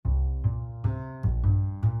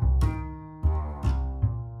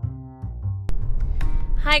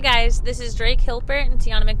Hi guys, this is Drake Hilpert and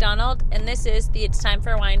Tiana McDonald, and this is the It's Time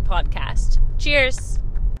for Wine podcast. Cheers!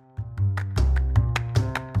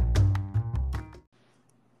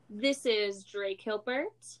 This is Drake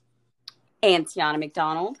Hilpert. And Tiana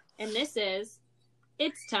McDonald. And this is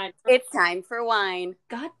It's Time for Wine.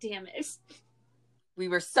 God damn it. We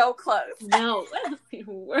were so close. No, we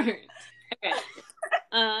weren't. Okay.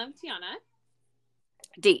 Tiana.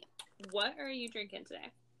 D. What are you drinking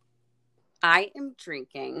today? I am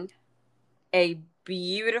drinking a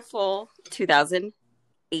beautiful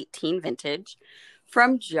 2018 vintage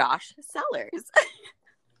from Josh Cellars.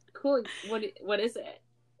 Cool. What is it?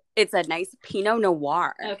 It's a nice Pinot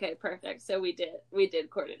Noir. Okay, perfect. So we did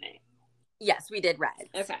coordinate. Yes, we did red.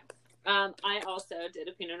 Okay. I also did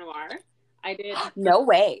a Pinot Noir. I did. No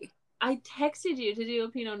way. I texted you to do a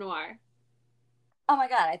Pinot Noir. Oh my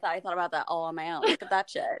God, I thought about that all on my own. Look at that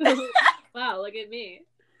shit. Wow, look at me.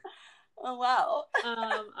 Oh wow.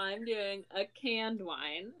 I'm doing a canned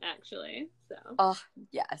wine, actually. So. Oh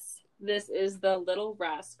yes. This is the Little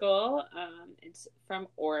Rascal. It's from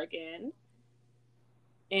Oregon.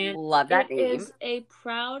 And love that name. It is a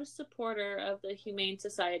proud supporter of the Humane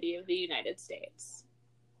Society of the United States.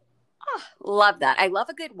 Oh, love that. I love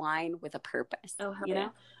a good wine with a purpose. Oh, you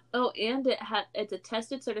know? Oh, and it's a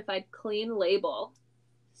tested, certified, clean label.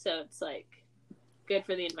 So it's like good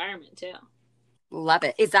for the environment too. Love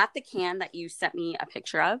it. Is that the can that you sent me a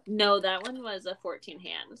picture of? No, that one was a 14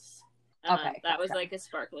 hands. Okay. That was like a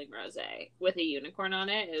sparkling rosé with a unicorn on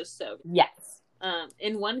it. It was so good. Yes.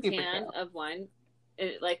 In one can of wine,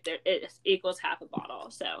 it equals half a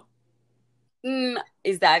bottle. So,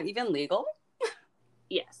 is that even legal?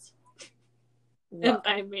 Yes. Whoa.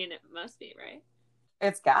 I mean, it must be, right?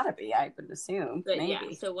 It's gotta be. I would assume. But maybe. Yeah,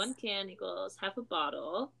 so one can equals half a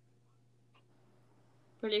bottle.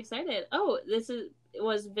 Pretty excited. Oh, it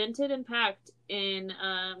was vented and packed in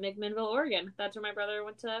McMinnville, Oregon. That's where my brother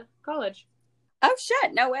went to college. Oh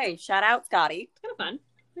shit! No way. Shout out, Scotty. It's kind of fun.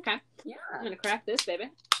 Okay. Yeah. I'm gonna crack this,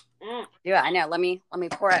 baby. Do it. I know. Let me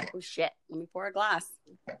pour it. Oh shit! Let me pour a glass.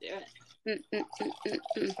 Do it.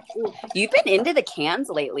 You've been into the cans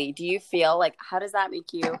lately. Do you feel like? How does that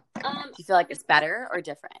make you? Do you feel like it's better or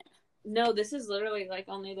different? No, this is literally like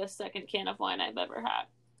only the second can of wine I've ever had.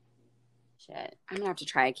 Shit, I'm gonna have to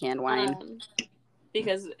try a canned wine.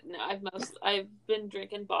 Because I've been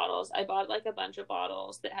drinking bottles. I bought like a bunch of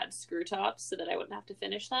bottles that had screw tops so that I wouldn't have to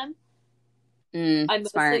finish them. I'm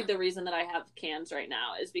smart. mostly the reason that I have cans right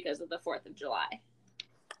now is because of the 4th of July.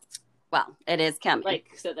 Well, it is coming. Like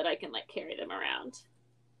so that I can like carry them around.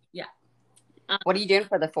 Yeah. What are you doing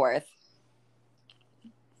for the 4th?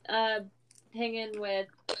 Hanging with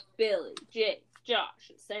Billy, Jake, Josh,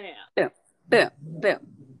 and Sam. Boom, boom, boom.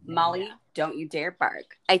 Molly, don't you dare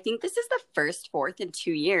bark. I think this is the first 4th in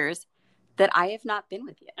 2 years that I have not been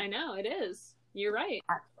with you. I know, it is. You're right.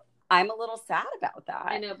 I'm a little sad about that.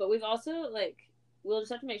 I know, but we've also, we'll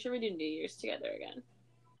just have to make sure we do New Year's together again.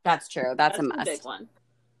 That's true. That's a must. The big one.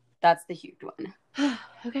 That's the huge one.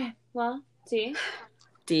 Okay, well, D.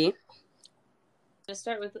 D. I'm going to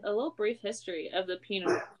start with a little brief history of the Pinot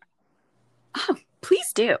Noir. Oh,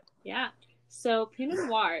 please do. Yeah. So Pinot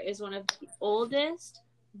Noir is one of the oldest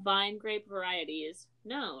vine grape varieties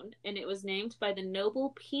known, and it was named by the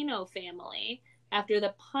noble Pinot family after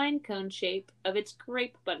the pine cone shape of its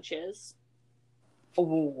grape bunches.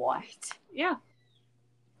 What? Yeah.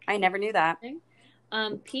 I never knew that.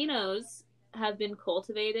 Pinots have been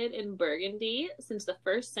cultivated in Burgundy since the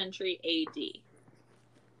 1st century AD.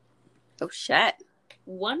 Oh, shit.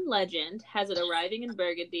 One legend has it arriving in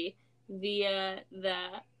Burgundy via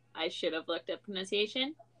I should have looked up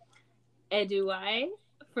pronunciation, Aedui,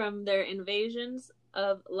 from their invasions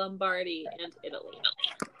of Lombardy and Italy.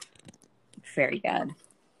 Very good.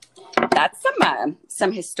 That's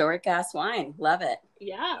some historic ass wine. Love it.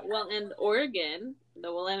 Yeah, well, in Oregon,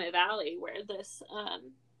 the Willamette Valley, where this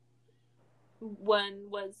one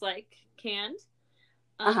was canned,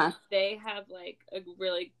 they have a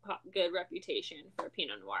really good reputation for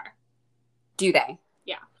Pinot Noir. Do they?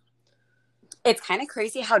 Yeah. It's kind of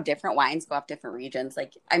crazy how different wines go up different regions.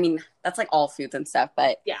 That's all foods and stuff,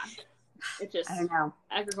 but yeah, it's just, I don't know.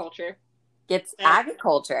 Agriculture. It's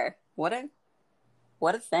agriculture. What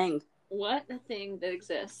a thing. What a thing that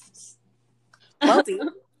exists. Well,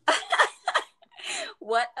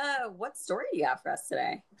 what story do you have for us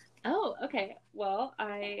today? Oh, okay. Well,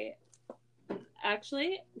 I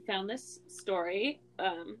actually found this story.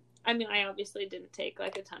 I obviously didn't take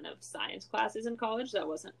a ton of science classes in college. That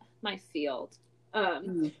wasn't my field.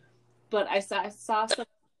 But I saw some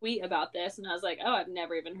tweet about this, and I was like, oh, I've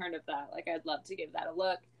never even heard of that. I'd love to give that a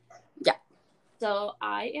look. Yeah. So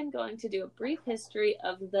I am going to do a brief history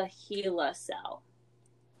of the HeLa cell.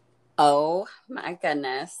 Oh my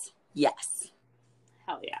goodness. Yes.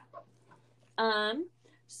 Hell yeah.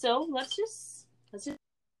 So let's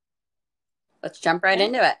jump right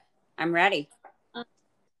into it. I'm ready.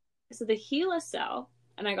 So the HeLa cell,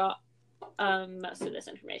 and I got most of this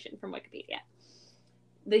information from Wikipedia.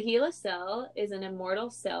 The HeLa cell is an immortal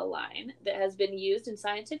cell line that has been used in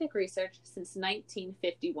scientific research since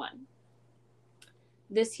 1951.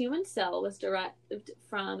 This human cell was derived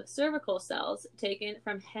from cervical cells taken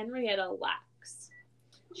from Henrietta Lacks.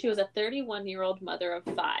 She was a 31-year-old mother of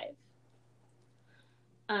 5.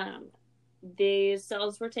 These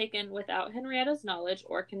cells were taken without Henrietta's knowledge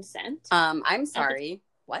or consent. I'm sorry.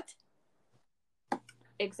 What?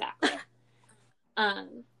 Exactly.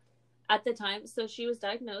 At the time, so she was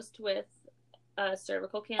diagnosed with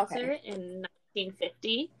cervical cancer in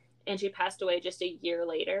 1950, and she passed away just a year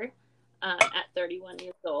later at 31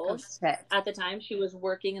 years old. Oh, at the time, she was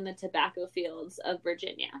working in the tobacco fields of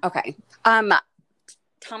Virginia. Okay.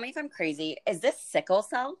 Tell me if I'm crazy. Is this sickle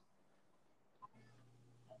cell?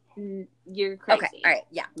 You're crazy. Okay. All right.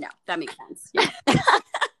 Yeah. No, that makes sense.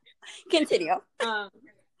 Continue.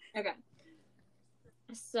 Okay.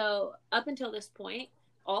 So up until this point,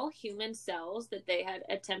 all human cells that they had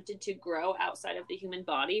attempted to grow outside of the human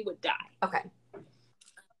body would die. Okay.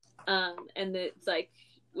 And it's like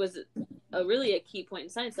was really a key point in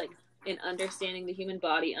science, like in understanding the human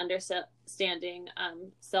body, understanding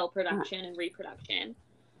cell production and reproduction.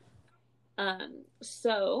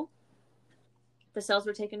 So the cells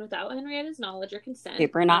were taken without Henrietta's knowledge or consent.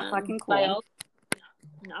 Super not fucking cool.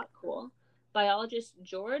 Not cool. Biologist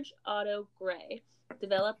George Otto Gray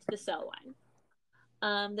developed the cell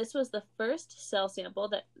line. This was the first cell sample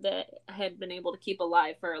that had been able to keep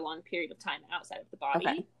alive for a long period of time outside of the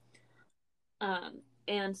body. Okay.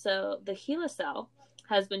 And so the HeLa cell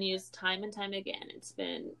has been used time and time again. It's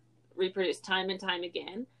been reproduced time and time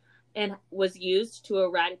again and was used to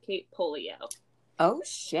eradicate polio. Oh,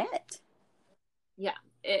 shit. Yeah.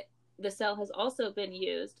 The cell has also been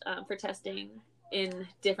used for testing in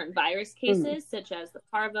different virus cases, such as the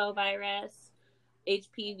parvovirus,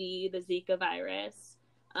 HPV, the Zika virus.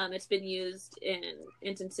 It's been used in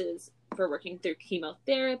instances for working through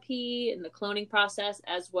chemotherapy and the cloning process,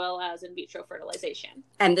 as well as in vitro fertilization.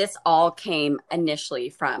 And this all came initially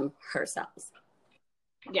from her cells.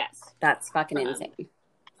 Yes. That's fucking insane.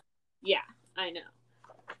 Yeah, I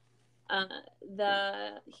know.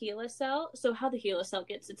 The HeLa cell, so how the HeLa cell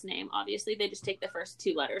gets its name, obviously, they just take the first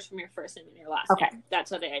 2 letters from your first name and your last name.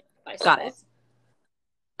 That's how they identify cells.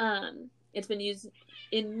 Got it. It's been used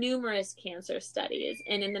in numerous cancer studies,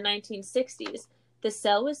 and in the 1960s, the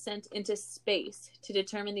cell was sent into space to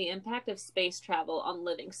determine the impact of space travel on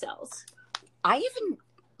living cells. I have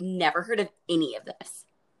never heard of any of this,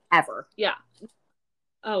 ever. Yeah.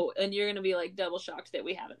 Oh, and you're going to be like double shocked that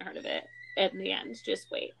we haven't heard of it at the end.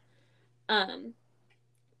 Just wait.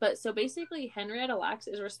 But so basically, Henrietta Lacks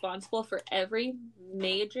is responsible for every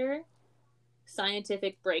major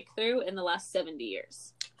scientific breakthrough in the last 70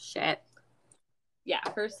 years. Shit. Yeah,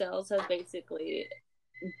 her cells have basically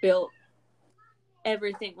built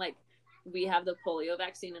everything. Like, we have the polio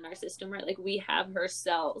vaccine in our system, right? Like, we have her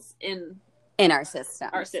cells in our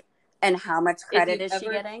system. And how much credit is she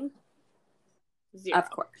getting? 0.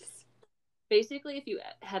 Of course. Basically, if you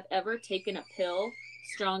have ever taken a pill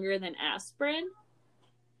stronger than aspirin,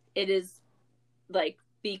 it is like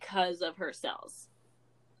because of her cells.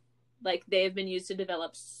 Like, they have been used to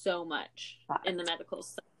develop so much in the medical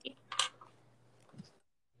study.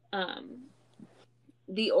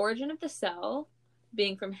 The origin of the cell,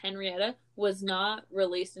 being from Henrietta, was not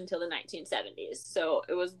released until the 1970s. So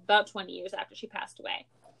it was about 20 years after she passed away.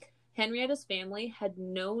 Henrietta's family had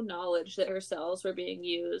no knowledge that her cells were being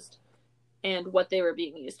used and what they were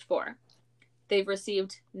being used for. They've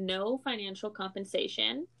received no financial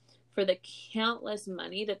compensation for the countless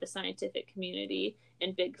money that the scientific community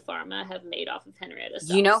and Big Pharma have made off of Henrietta's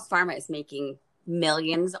cells. You know, Pharma is making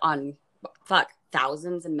millions on,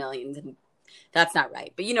 thousands and millions. And that's not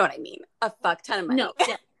right, but you know what I mean. A fuck ton of money. No,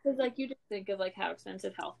 yeah. Because, like, you just think of, like, how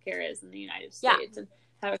expensive healthcare is in the United States and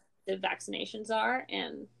how expensive vaccinations are,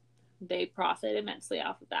 and they profit immensely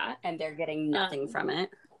off of that. And they're getting nothing from it.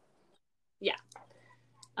 Yeah.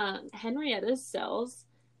 Henrietta's cells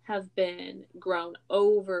have been grown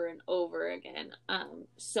over and over again.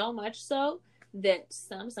 So much so that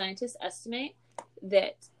some scientists estimate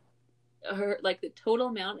that the total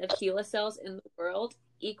amount of HeLa cells in the world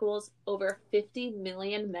equals over 50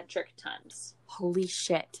 million metric tons. Holy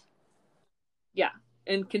shit. Yeah.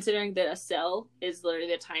 And considering that a cell is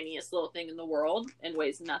literally the tiniest little thing in the world and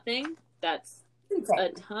weighs nothing, that's a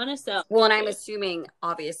ton of cells. Well, and I'm assuming,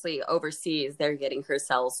 obviously, overseas, they're getting her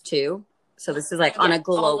cells too. So this is like on a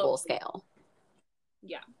global scale.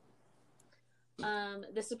 Yeah.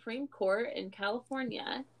 The Supreme Court in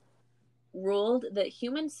California ruled that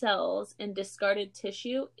human cells and discarded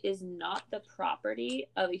tissue is not the property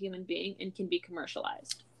of a human being and can be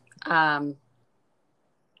commercialized. I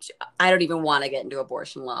don't even want to get into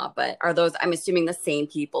abortion law, but are those, I'm assuming, the same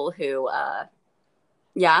people who,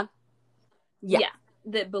 yeah,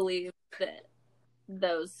 that believe that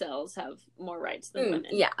those cells have more rights than women.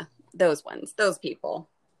 Yeah, those ones, those people.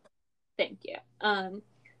 Thank you.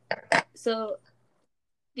 So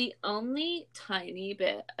the only tiny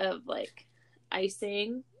bit of like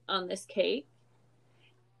icing on this cake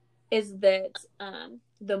is that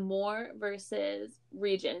the Moore versus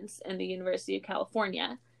Regents and the University of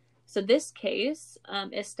California. So this case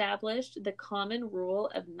established the common rule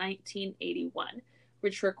of 1981,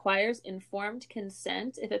 which requires informed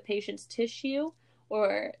consent if a patient's tissue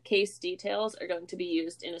or case details are going to be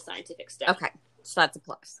used in a scientific study. Okay, so that's a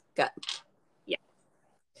plus. Good. Yeah.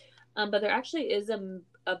 But there actually is a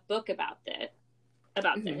book about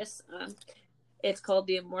this. It's called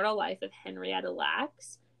The Immortal Life of Henrietta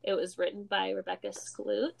Lacks. It was written by Rebecca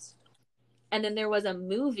Skloot. And then there was a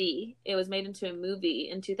movie. It was made into a movie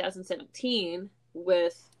in 2017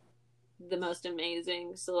 with the most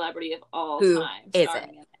amazing celebrity of all time. Who is it?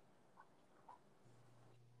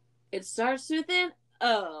 It starts with an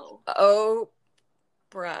O.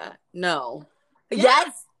 Oprah. No. Yeah.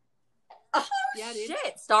 Yes. Oh, yeah, dude.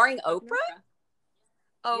 Shit. Starring Oprah?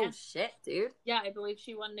 Oh, yeah. Shit, dude. Yeah, I believe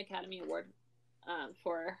she won an Academy Award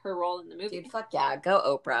for her role in the movie. Dude, fuck yeah. Go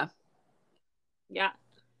Oprah. Yeah.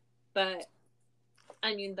 But,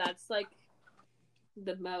 I mean, that's like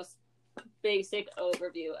the most basic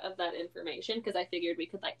overview of that information because I figured we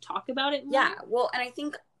could like talk about it more. Yeah, well, and I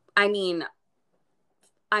think, I mean,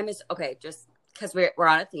 okay, just because we're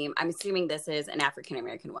on a theme, I'm assuming this is an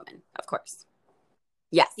African-American woman, of course.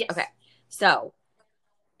 Yes. Okay. So.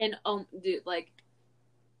 And, dude, like,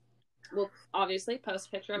 we'll obviously post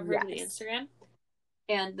a picture of her to the Instagram.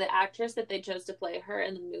 And the actress that they chose to play her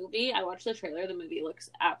in the movie, I watched the trailer. The movie looks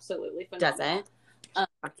absolutely phenomenal. Does it?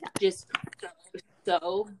 Just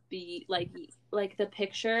so like the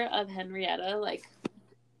picture of Henrietta, like,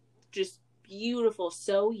 just beautiful,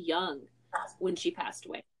 so young when she passed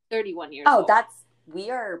away. 31 years old.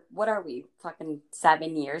 What are we? Fucking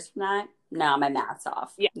 7 years from that? No, my math's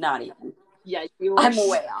off. Yeah. Not even. Yeah, I'm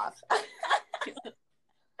way off.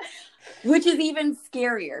 Which is even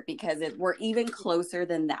scarier because we're even closer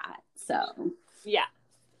than that. So. Yeah.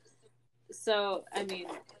 So, I mean,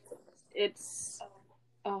 it's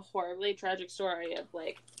a horribly tragic story of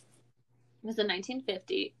like, it was the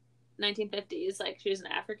 1950s. Like, she was an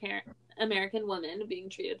African American woman being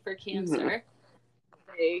treated for cancer.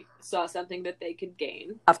 Mm-hmm. They saw something that they could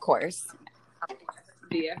gain, of course,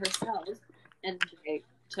 via her cells, and they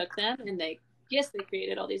took them and they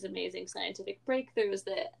created all these amazing scientific breakthroughs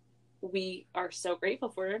that we are so grateful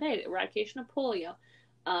for today. The eradication of polio.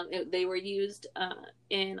 They were used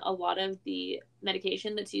in a lot of the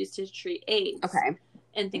medication that's used to treat AIDS. Okay.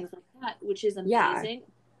 And things like that, which is amazing.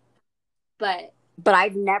 Yeah. But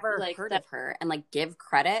I've never heard of her, and like give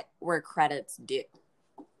credit where credit's due.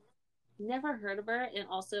 Never heard of her, and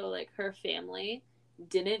also like her family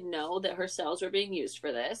didn't know that her cells were being used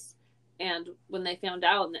for this. And when they found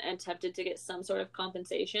out and attempted to get some sort of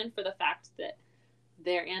compensation for the fact that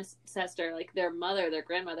their ancestor, like their mother, their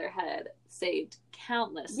grandmother had saved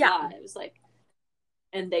countless lives, like,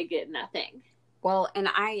 and they get nothing. Well, and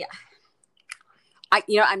I'm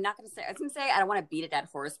not going to say, I was going to say, I don't want to beat a dead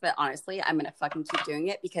horse, but honestly, I'm going to fucking keep doing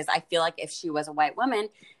it because I feel like if she was a white woman,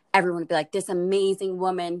 everyone would be like, this amazing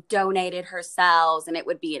woman donated her cells, and it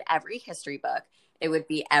would be in every history book. It would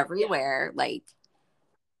be everywhere.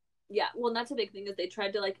 Yeah. Well, and that's a big thing is they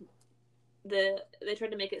tried to they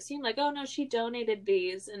tried to make it seem like, oh no, she donated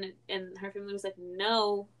these, and her family was like,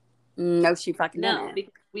 no, she fucking didn't.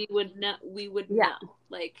 Because we would know.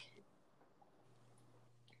 Like,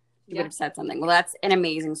 you would have said something. Well, that's an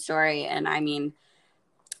amazing story, and I mean,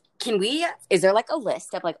 is there like a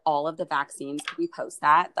list of like all of the vaccines? Can we post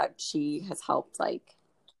that she has helped? Like,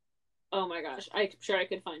 oh my gosh, I'm sure I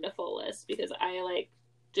could find a full list because I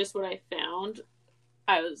just what I found.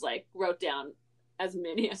 I was like wrote down as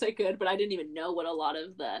many as I could, but I didn't even know what a lot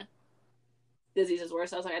of the diseases were.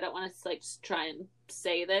 So I was like, I don't want to like try and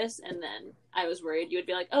say this, and then I was worried you would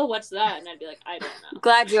be like, oh, what's that? And I'd be like, I don't know.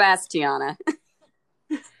 Glad you asked, Gianna.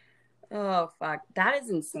 Oh fuck, that is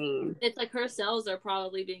insane. It's like her cells are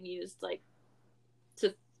probably being used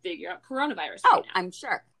to figure out coronavirus. Right now. I'm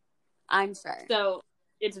sure. So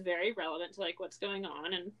it's very relevant to like what's going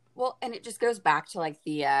on. And well, and it just goes back to like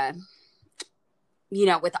the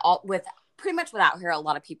with pretty much without her, a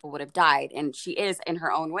lot of people would have died, and she is in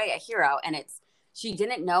her own way a hero, and she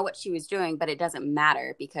didn't know what she was doing, but it doesn't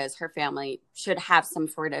matter because her family should have some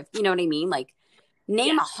sort of, you know what I mean, like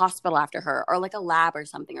name a hospital after her, or like a lab or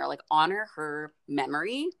something, or like honor her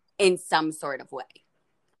memory in some sort of way.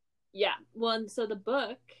 Yeah, well, and so the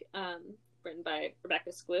book, written by Rebecca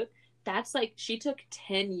Skloot, that's like, she took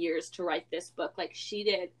 10 years to write this book. Like, she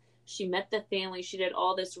met the family, she did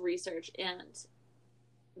all this research, and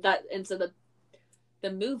so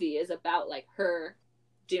the movie is about like her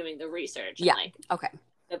doing the research and like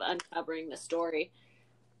of uncovering the story.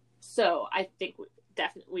 So I think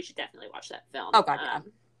we should definitely watch that film. Oh god, yeah.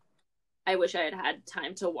 I wish I had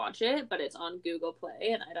time to watch it, but it's on Google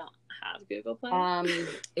Play, and I don't have Google Play.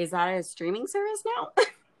 Is that a streaming service now?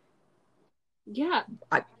 Yeah.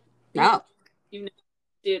 No.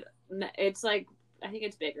 Dude, it's like, I think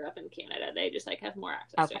it's bigger up in Canada. They just like have more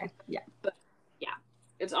access to it. Yeah. But yeah,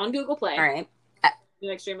 it's on Google Play. All right. You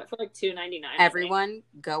like stream it for like $2.99. Everyone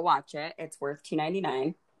go watch it. It's worth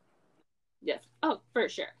 $2.99. Yes. Oh, for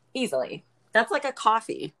sure. Easily. That's like a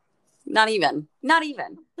coffee. Not even. Not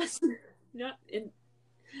in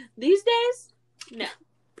these days? No.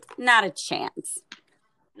 Not a chance.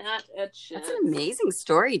 Not a chance. That's an amazing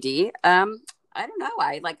story, Dee. I don't know.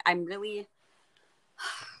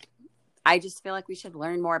 I just feel like we should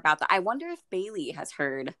learn more about that. I wonder if Bailey has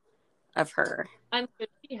heard of her. I'm sure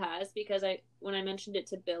he has, because when I mentioned it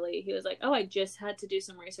to Billy, he was like, "Oh, I just had to do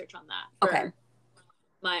some research on that." For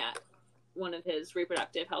one of his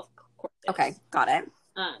reproductive health courses. Okay, got it.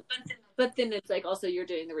 But then it's like, also you're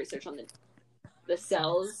doing the research on the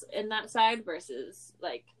cells in that side versus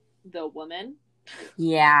like the woman.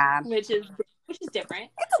 Yeah, which is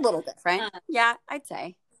different. It's a little different. Yeah, I'd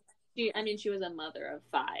say. She was a mother of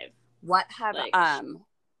 5. What have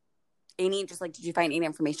any, just like, did you find any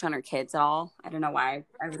information on her kids at all? I don't know why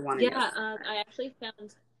I would want to know. I actually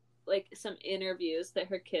found like some interviews that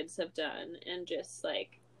her kids have done, and just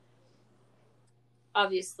like,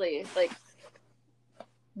 obviously, like,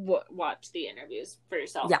 watch the interviews for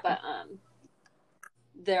yourself. Yeah. But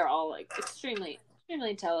they're all like extremely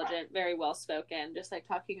intelligent, very well spoken, just like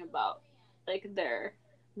talking about like their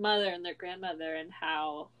mother and their grandmother, and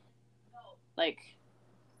how like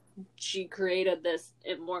she created this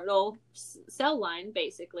immortal cell line,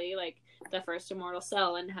 basically like the first immortal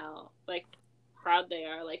cell, and how like proud they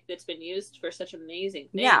are, like it's been used for such amazing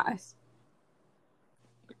things.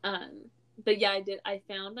 But yeah, I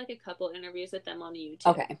found like a couple interviews with them on YouTube.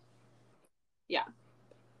 Okay.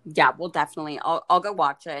 Yeah, well, definitely. I'll go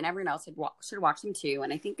watch it, and everyone else should watch them too.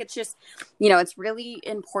 And I think it's just, it's really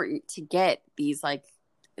important to get these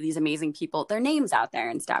amazing people, their names out there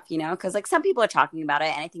and stuff, because like some people are talking about it,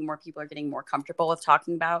 and I think more people are getting more comfortable with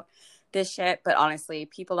talking about this shit. But honestly,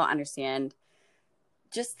 people don't understand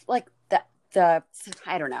just like the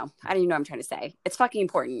I don't know. I don't even know what I'm trying to say. It's fucking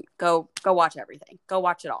important. Go watch everything. Go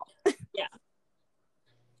watch it all. Yeah.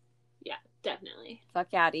 Yeah, definitely. Fuck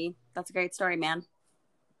yeah, Dee. That's a great story, man.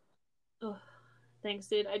 Oh, thanks,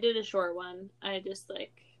 dude. I did a short one. I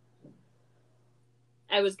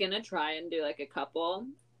was gonna try and do like a couple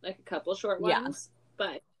short ones,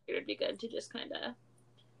 but it would be good to just kind of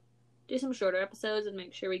do some shorter episodes and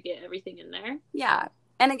make sure we get everything in there. Yeah,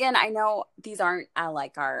 and again, I know these aren't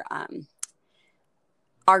like our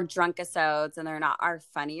drunk episodes, and they're not our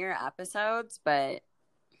funnier episodes, but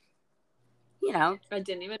I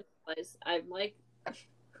didn't even realize I'm like.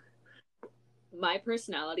 My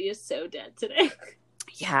personality is so dead today.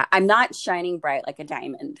 Yeah, I'm not shining bright like a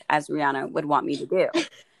diamond, as Rihanna would want me to do.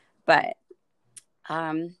 But,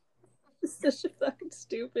 it's such a fucking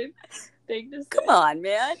stupid thing to say. Come on,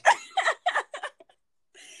 man.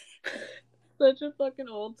 Such a fucking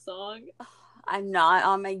old song. I'm not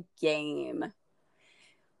on my game.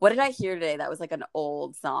 What did I hear today that was like an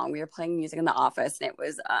old song? We were playing music in the office, and it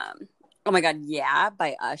was, oh my God, Yeah,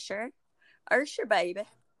 by Usher. Usher, baby.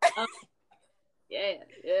 Yeah.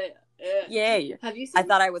 Have you seen I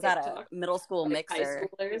thought I was at a middle school mixer.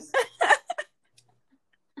 High schoolers.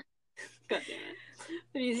 God damn it.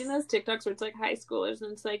 Have you seen those TikToks where it's like high schoolers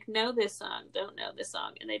and it's like, know this song, don't know this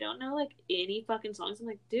song, and they don't know like any fucking songs? I'm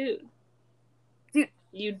like, dude,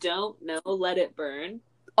 you don't know Let It Burn?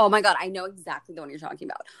 Oh my God, I know exactly the one you're talking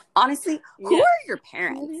about. Honestly, who are your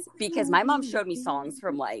parents? Because my mom showed me songs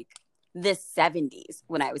from like the 70s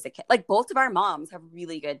when I was a kid. Like both of our moms have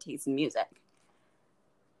really good taste in music.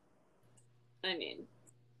 I mean,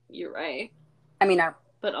 you're right. I mean,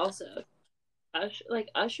 but also,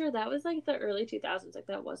 Usher, that was like the early 2000s. Like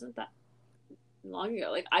that wasn't that long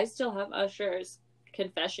ago. Like I still have Usher's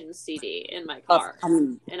Confessions CD in my Well, car, I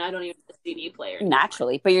mean, and I don't even have a CD player anymore.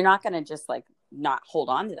 naturally, but you're not going to just like not hold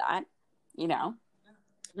on to that, you know?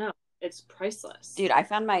 No, it's priceless. Dude, I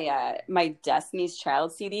found my my Destiny's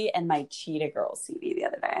Child CD and my Cheetah Girls CD the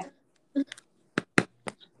other day.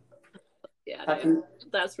 Yeah, Fucking, dude.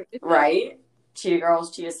 That's really fun. right? Cheetah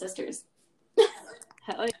Girls, Cheetah Sisters.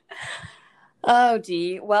 Hell yeah. Oh,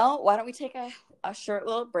 Dee. Well, why don't we take a short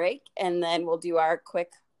little break and then we'll do our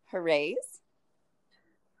quick hoorays.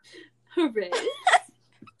 Hooray.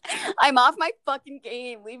 I'm off my fucking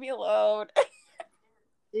game. Leave me alone.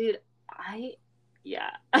 Dude, yeah.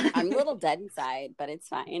 I'm a little dead inside, but it's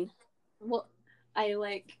fine. Well,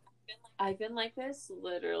 I've been like this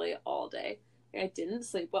literally all day. I didn't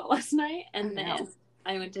sleep well last night, and then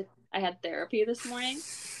I had therapy this morning,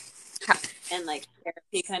 and like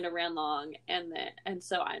therapy kind of ran long, and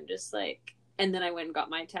so I'm just like, and then I went and got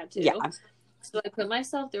my tattoo. Yeah. So I put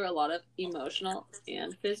myself through a lot of emotional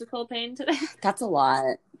and physical pain today. That's a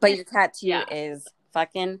lot. But your tattoo is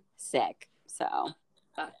fucking sick. So.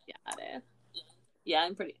 Yeah, dude. Yeah,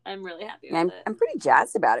 I'm really happy with it. I'm pretty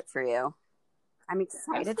jazzed about it for you. I'm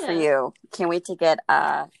excited for you. Can't wait to get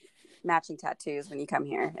matching tattoos when you come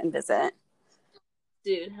here and visit.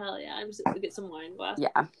 Dude, hell yeah. I'm just gonna get some wine glass.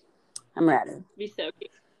 Yeah. I'm ready. Be so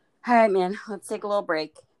cute. All right, man. Let's take a little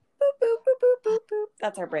break. Boop, boop, boop, boop, boop, boop.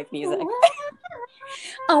 That's our break music.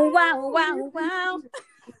 Oh, wow, wow, wow.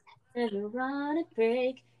 And we're on a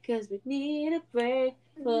break, because we need a break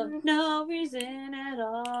for no reason at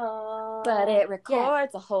all. But it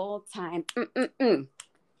records the whole time. Mm-mm-mm.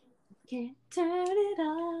 Can't turn it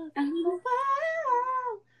off. Oh,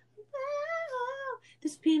 wow, wow.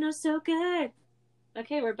 This Pinot's so good.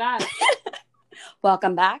 Okay, we're back.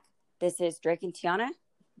 Welcome back. This is Drake and Tiana.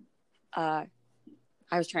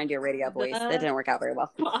 I was trying to do a radio voice. That didn't work out very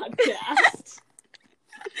well. Podcast.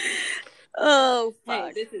 Oh, fuck.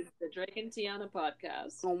 Hey, this is the Drake and Tiana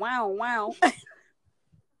podcast. Oh, wow.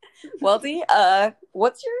 Well, Dee,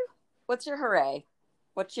 what's your hooray?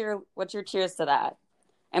 What's your cheers to that?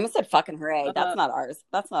 I almost said fucking hooray. That's not ours.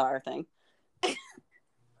 That's not our thing.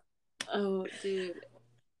 Oh, dude.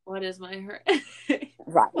 What is my hooray?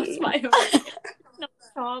 Right. What's my hooray? No,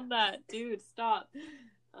 call that. Dude, stop.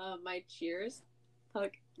 My cheers?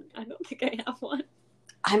 Fuck, I don't think I have one.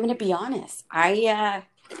 I'm going to be honest. I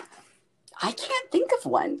can't think of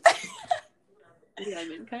one. Yeah, I'm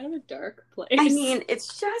in kind of a dark place. I mean,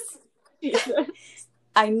 it's just, Jesus.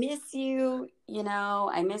 I miss you,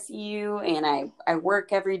 I miss you, and I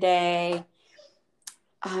work every day.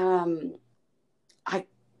 I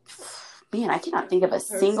cannot think of a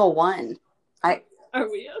single one. Are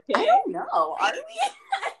we okay? I don't know. Are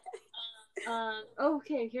we?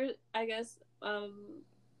 Okay, here, I guess, I'm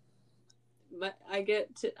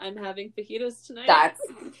having fajitas tonight.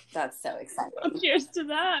 That's so exciting. Well, cheers to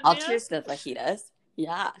that. I'll cheers to the fajitas.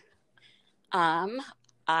 Yeah.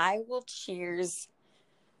 I will cheers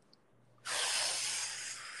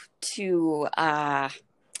to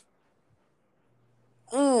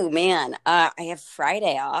ooh, man. I have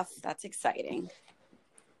Friday off. That's exciting.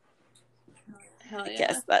 Hell yeah. I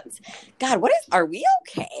guess that's God, are we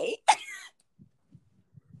okay?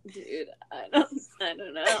 Dude, I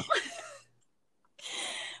don't know.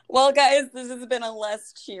 Well, guys, this has been a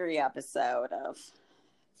less cheery episode of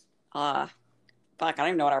fuck, I don't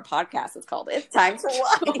even know what our podcast is called. It's time to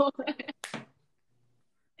wine.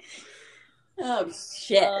 Oh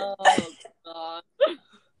shit. Oh, God.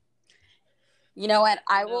 You know what?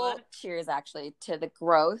 I will cheers actually to the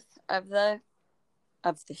growth of the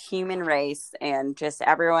human race and just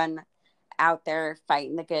everyone out there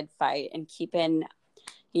fighting the good fight and keeping,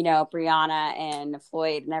 Breonna and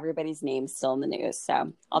Floyd and everybody's names still in the news.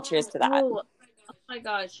 So I'll cheers to that. Oh my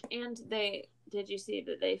gosh. And did you see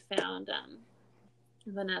that they found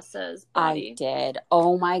Vanessa's body? I did.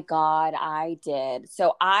 Oh my God, I did.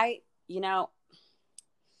 So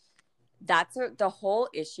that's the whole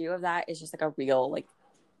issue of that is just like a real,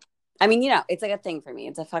 it's like a thing for me.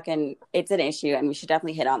 It's an issue and we should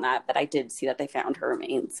definitely hit on that. But I did see that they found her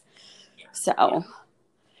remains. So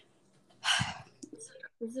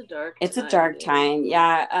it's a dark time.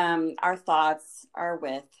 Yeah. Our thoughts are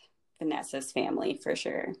with Vanessa's family for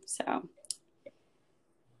sure. So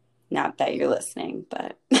not that you're listening,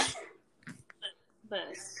 but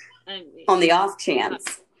on the off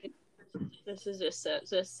chance. This is just sad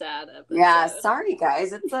episode. Yeah, sorry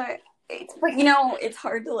guys. But it's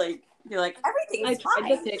hard to you're like everything's fine.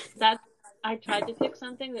 I tried to pick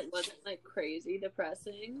something that wasn't crazy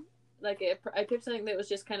depressing. I picked something that was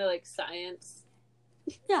just kind of science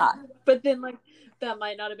Yeah. But then, like, that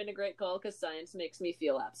might not have been a great call because science makes me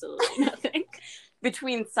feel absolutely nothing.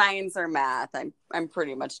 Between science or math, I'm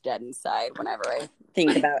pretty much dead inside whenever I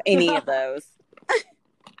think about any of those.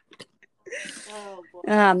 Oh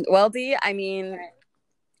boy. Well, Dee, I mean, right.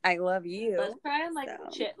 I love you. Let's try and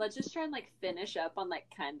let's just try and like finish up on like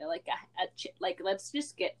kind of like like let's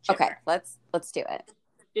just get chipper. Okay, let's do it.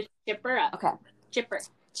 Just chipper up. Okay,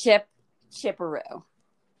 chipperoo.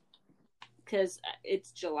 Because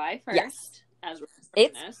it's July 1st. Yes, as we're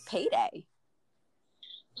it's payday.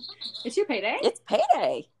 It's your payday? It's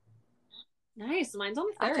payday. Nice. Mine's on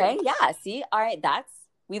the 3rd. Okay, yeah. See, all right,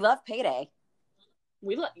 we love payday.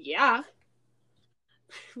 Yeah.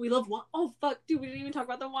 We love wine. Oh, fuck, dude, we didn't even talk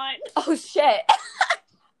about the wine. Oh, shit.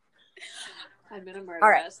 I'm gonna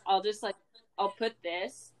murder us. I'll put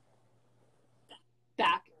this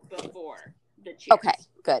back before the cheers. Okay,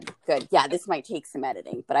 good. Yeah, this might take some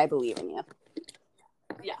editing, but I believe in you.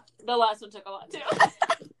 Yeah, the last one took a lot, too.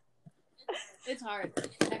 It's hard.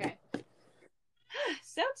 Okay.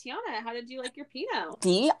 So, Tiana, how did you like your Pinot?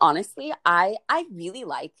 Dee, honestly, I really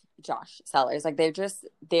like Josh Cellars. Like,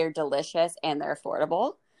 they're delicious and they're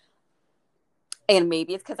affordable. And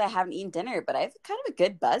maybe it's because I haven't eaten dinner, but I have kind of a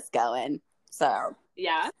good buzz going. So.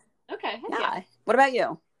 Yeah? Okay. Yeah. What about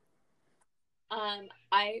you?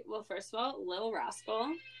 Well, first of all, Little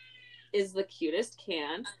Rascal is the cutest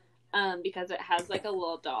can because it has like a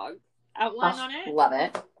little dog outline on it. Love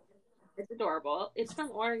it. It's adorable. It's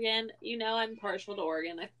from Oregon. You know, I'm partial to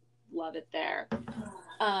Oregon. I love it there.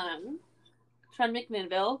 From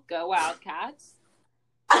McMinnville, go Wildcats.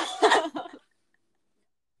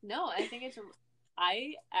 No, I think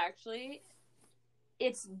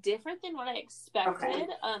it's different than what I expected. Okay.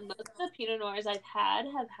 Most of the Pinot Noirs I've had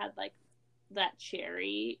have had like that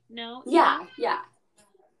cherry note. Yeah.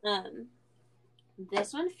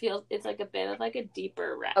 This one it's like a bit of like a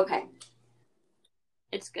deeper red. Okay.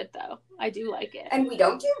 It's good though. I do like it. And we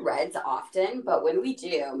don't do reds often, but when we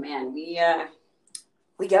do, man, we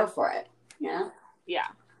go for it. Yeah. Yeah.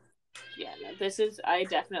 No, I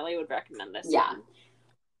definitely would recommend this. Yeah. One.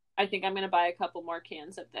 I think I'm gonna buy a couple more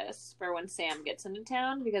cans of this for when Sam gets into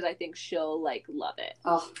town because I think she'll like love it.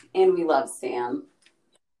 Oh, and we love Sam.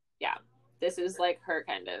 Yeah. This is like her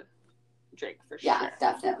kind of drink for sure. Yeah,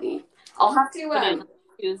 definitely. I'll have to put it in the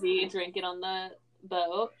koozie, drink it on the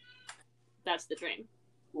boat. That's the dream.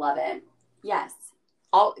 Love it. Yes.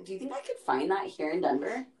 Do you think I could find that here in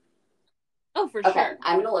Denver? Oh, for sure.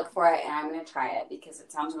 I'm going to look for it and I'm going to try it because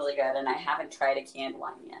it sounds really good and I haven't tried a canned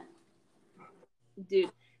wine yet.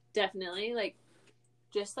 Dude, definitely. Like,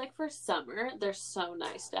 just like for summer, they're so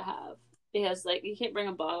nice to have. Because, like, you can't bring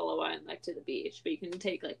a bottle of wine, like, to the beach, but you can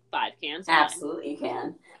take, like, 5 cans of Absolutely, you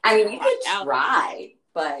can. I mean, you could try,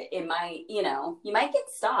 but it might, you might get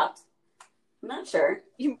stopped. I'm not sure.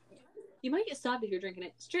 You might get stopped if you're drinking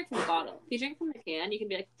it straight from the bottle. If you drink from the can, you can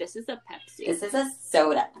be like, this is a Pepsi. This is a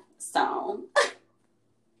soda. So.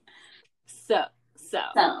 A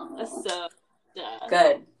soda.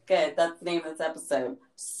 Good. That's the name of this episode.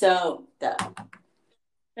 Soda.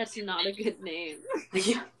 That's not a good name.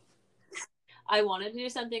 Yeah. I wanted to do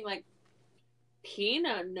something like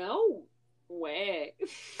Pinot. No way.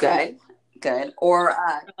 Good. Or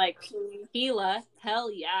like Pila. Hell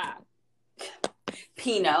yeah.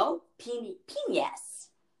 Pinot. Yes.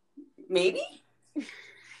 Maybe.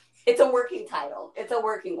 It's a working title. It's a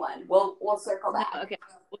working one. We'll circle back. Okay.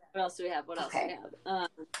 What else do we have?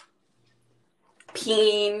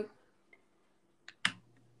 Peen.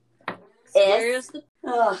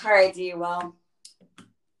 All right, Dee. Well,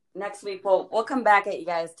 next week we'll come back at you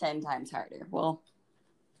guys 10 times harder. We'll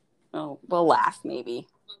laugh maybe.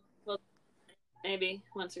 Maybe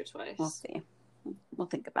once or twice. We'll see. We'll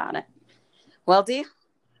think about it. Well, Dee?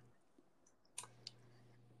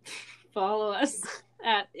 Follow us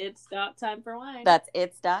at It's Time for Wine. That's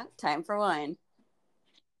It's Time for Wine.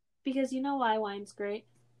 Because you know why wine's great?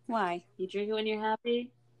 Why? You drink it when you're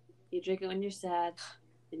happy. You drink it when you're sad.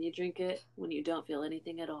 And you drink it when you don't feel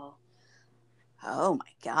anything at all. Oh,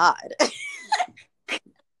 my God.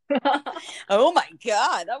 Oh, my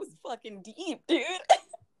God. That was fucking deep, dude.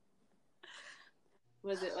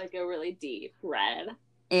 Was it like a really deep red?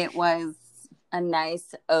 It was a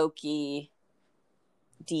nice oaky,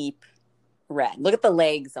 deep red. Look at the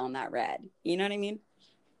legs on that red. You know what I mean?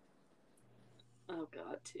 Oh,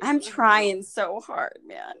 God, too. I'm trying so hard,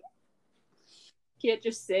 man. Can't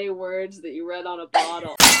just say words that you read on a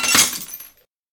bottle.